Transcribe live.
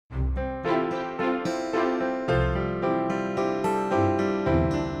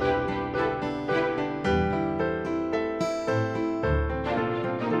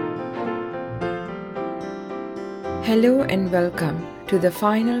Hello and welcome to the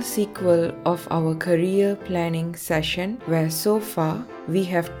final sequel of our career planning session, where so far we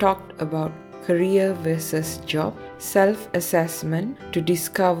have talked about career versus job, self-assessment to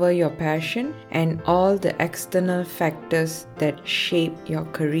discover your passion, and all the external factors that shape your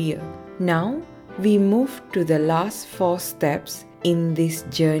career. Now we move to the last 4 steps in this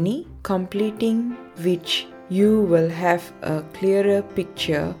journey, completing which you will have a clearer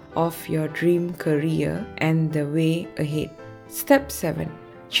picture of your dream career and the way ahead. Step 7.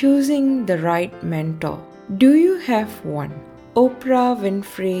 Choosing the right mentor. Do you have one? Oprah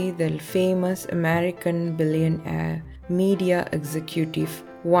Winfrey, the famous American billionaire media executive,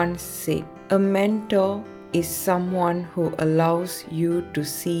 once said, "A mentor is someone who allows you to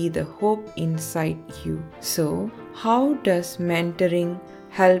see the hope inside you." So, how does mentoring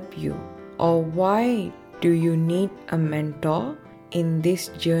help you? Or why do you need a mentor in this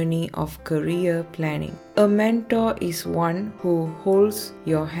journey of career planning? A mentor is one who holds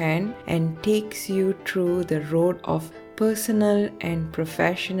your hand and takes you through the road of personal and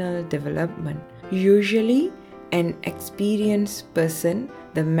professional development. Usually, an experienced person,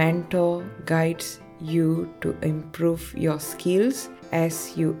 the mentor guides you to improve your skills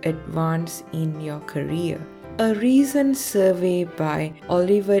as you advance in your career. A recent survey by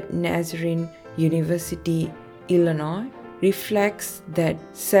Olivet Nazarene University, Illinois, reflects that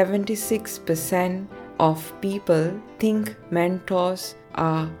 76% of people think mentors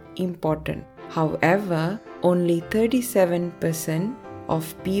are important. However, only 37%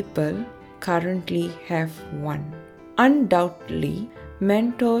 of people currently have one. Undoubtedly,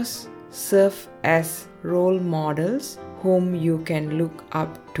 mentors serve as role models whom you can look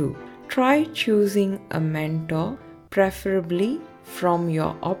up to. Try choosing a mentor, preferably from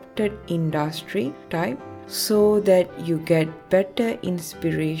your opted industry type, so that you get better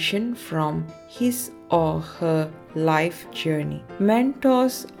inspiration from his or her life journey.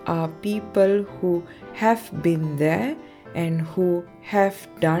 Mentors are people who have been there and who have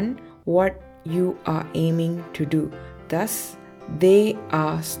done what you are aiming to do. Thus, they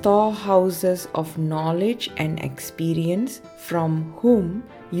are storehouses of knowledge and experience from whom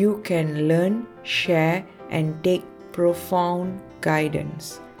you can learn, share, and take profound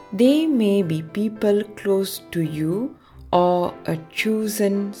guidance. They may be people close to you or a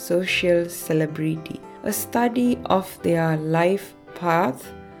chosen social celebrity. A study of their life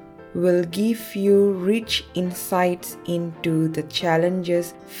path will give you rich insights into the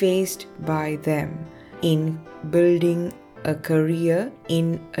challenges faced by them in building a career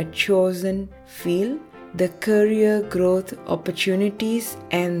in a chosen field, the career growth opportunities,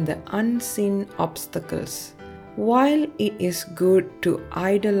 and the unseen obstacles. While it is good to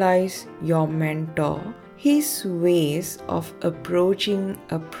idolize your mentor, his ways of approaching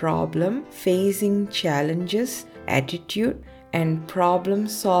a problem, facing challenges, attitude, and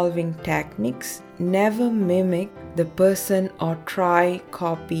problem-solving techniques never mimic the person or try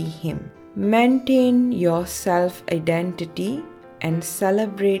copy him. Maintain your self-identity and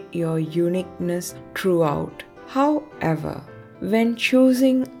celebrate your uniqueness throughout. However, when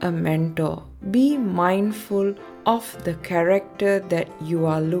choosing a mentor, be mindful of the character that you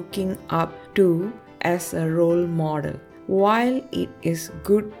are looking up to as a role model. While it is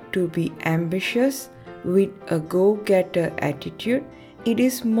good to be ambitious with a go-getter attitude, it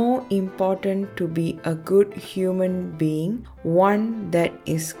is more important to be a good human being, one that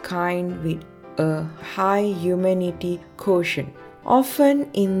is kind with a high humanity quotient. Often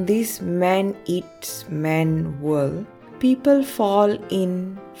in this man eats man world, people fall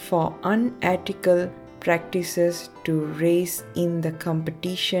in for unethical practices to race in the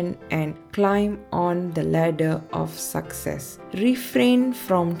competition and climb on the ladder of success. Refrain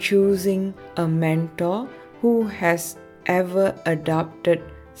from choosing a mentor who has ever adopted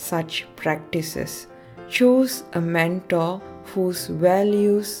such practices. Choose a mentor whose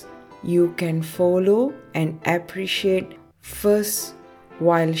values you can follow and appreciate first,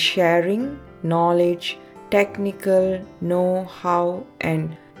 while sharing knowledge, technical know-how,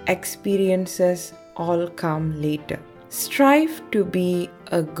 and experiences all come later. Strive to be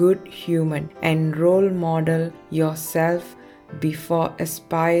a good human and role model yourself before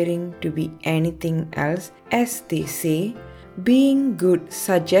aspiring to be anything else. As they say, being good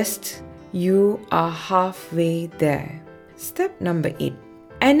suggests you are halfway there. Step number 8.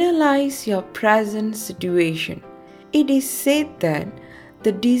 Analyze your present situation. It is said that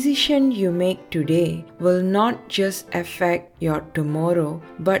the decision you make today will not just affect your tomorrow,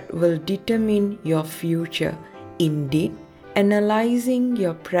 but will determine your future. Indeed, analyzing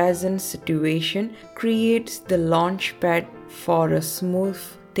your present situation creates the launchpad for a smooth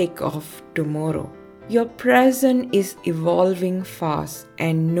takeoff tomorrow. Your present is evolving fast,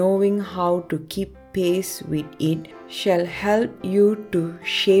 and knowing how to keep pace with it shall help you to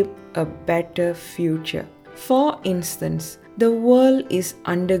shape a better future. For instance, the world is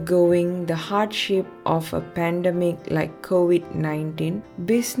undergoing the hardship of a pandemic like COVID-19.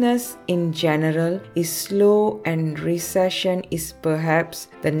 Business in general is slow, and recession is perhaps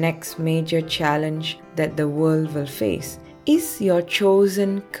the next major challenge that the world will face. Is your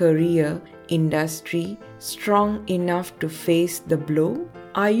chosen career industry strong enough to face the blow?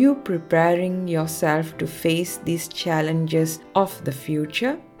 Are you preparing yourself to face these challenges of the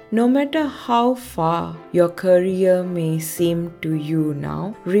future? No matter how far your career may seem to you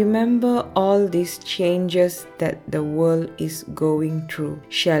now, remember all these changes that the world is going through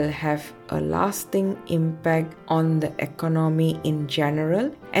shall have a lasting impact on the economy in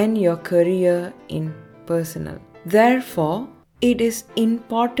general and your career in personal. Therefore, it is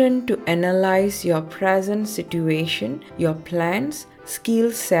important to analyze your present situation, your plans,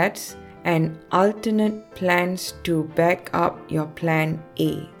 skill sets, and alternate plans to back up your plan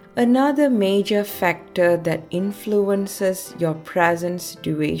A. Another major factor that influences your present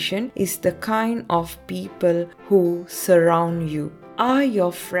situation is the kind of people who surround you. Are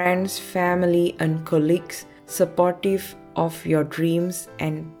your friends, family, and colleagues supportive of your dreams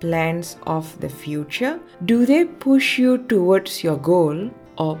and plans of the future? Do they push you towards your goal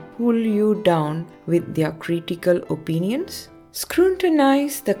or pull you down with their critical opinions?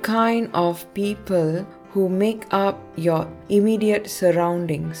 Scrutinize the kind of people who make up your immediate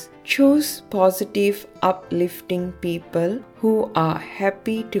surroundings. Choose positive, uplifting people who are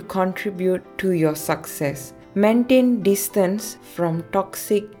happy to contribute to your success. Maintain distance from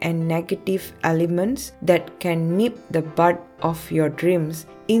toxic and negative elements that can nip the bud of your dreams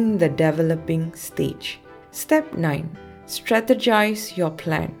in the developing stage. Step 9. Strategize your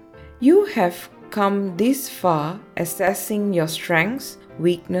plan. You have come this far assessing your strengths,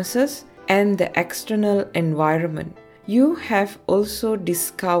 weaknesses, and the external environment. You have also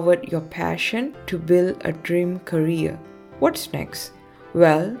discovered your passion to build a dream career. What's next?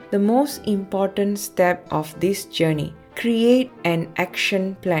 Well, the most important step of this journey, create an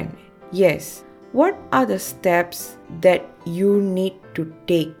action plan. Yes, what are the steps that you need to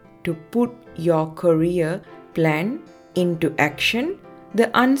take to put your career plan into action?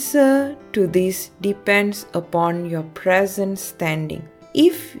 The answer to this depends upon your present standing.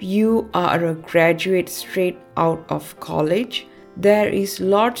 If you are a graduate straight out of college, there is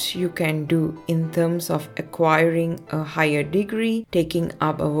lots you can do in terms of acquiring a higher degree, taking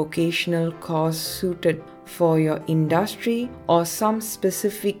up a vocational course suited for your industry, or some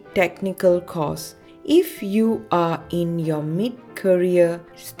specific technical course. If you are in your mid-career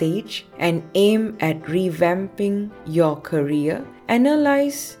stage and aim at revamping your career,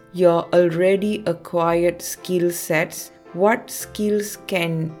 analyze your already acquired skill sets. What skills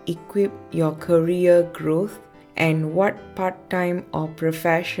can equip your career growth, and what part-time or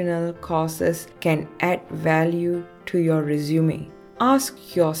professional courses can add value to your resume?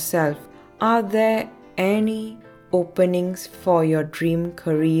 Ask yourself, are there any openings for your dream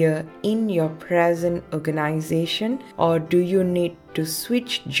career in your present organization, or do you need to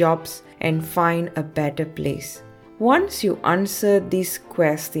switch jobs and find a better place? Once you answer these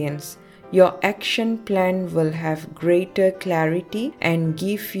questions, your action plan will have greater clarity and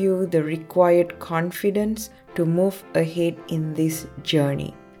give you the required confidence to move ahead in this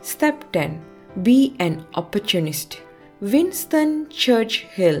journey. Step 10. Be an opportunist. Winston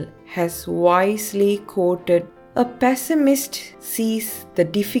Churchill has wisely quoted, "A pessimist sees the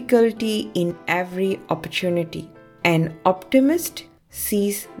difficulty in every opportunity. An optimist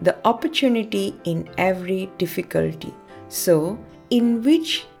sees the opportunity in every difficulty." So, in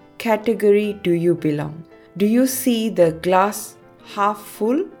which category do you belong? Do you see the glass half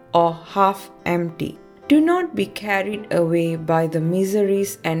full or half empty? Do not be carried away by the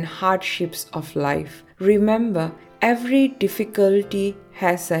miseries and hardships of life. Remember, every difficulty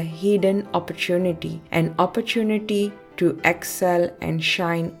has a hidden opportunity, an opportunity to excel and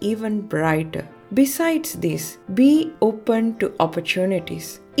shine even brighter. Besides this, be open to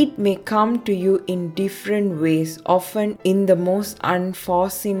opportunities. It may come to you in different ways, often in the most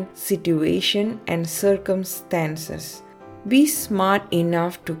unforeseen situation and circumstances. Be smart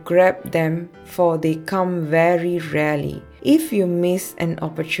enough to grab them, for they come very rarely. If you miss an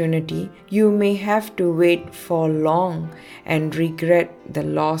opportunity, you may have to wait for long and regret the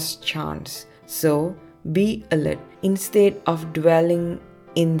lost chance. So, be alert. Instead of dwelling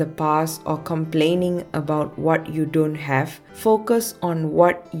in the past or complaining about what you don't have, focus on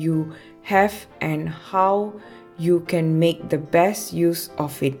what you have and how you can make the best use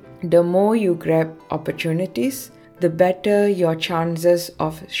of it. The more you grab opportunities, the better your chances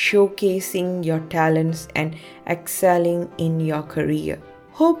of showcasing your talents and excelling in your career.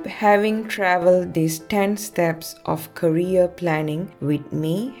 Hope having traveled these 10 steps of career planning with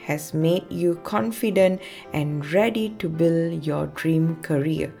me has made you confident and ready to build your dream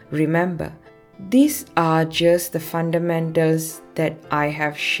career. Remember, these are just the fundamentals that I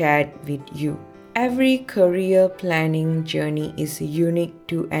have shared with you. Every career planning journey is unique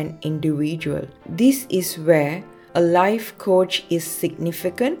to an individual. This is where a life coach is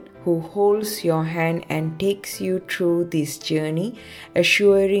significant, who holds your hand and takes you through this journey,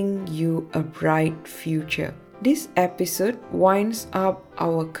 assuring you a bright future. This episode winds up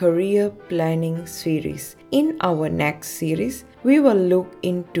our career planning series. In our next series, we will look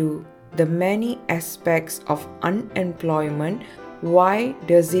into the many aspects of unemployment, why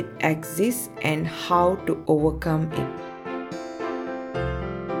does it exist, and how to overcome it.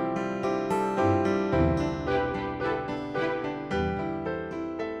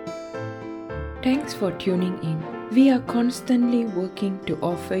 Thanks for tuning in. We are constantly working to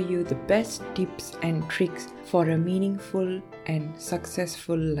offer you the best tips and tricks for a meaningful and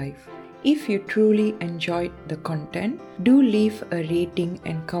successful life. If you truly enjoyed the content, do leave a rating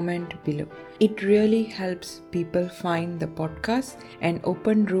and comment below. It really helps people find the podcast and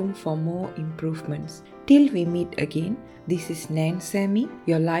open room for more improvements. Till we meet again, this is Nan Sammy,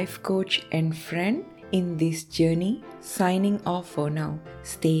 your life coach and friend in this journey, signing off for now.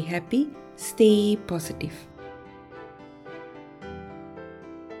 Stay happy, stay positive.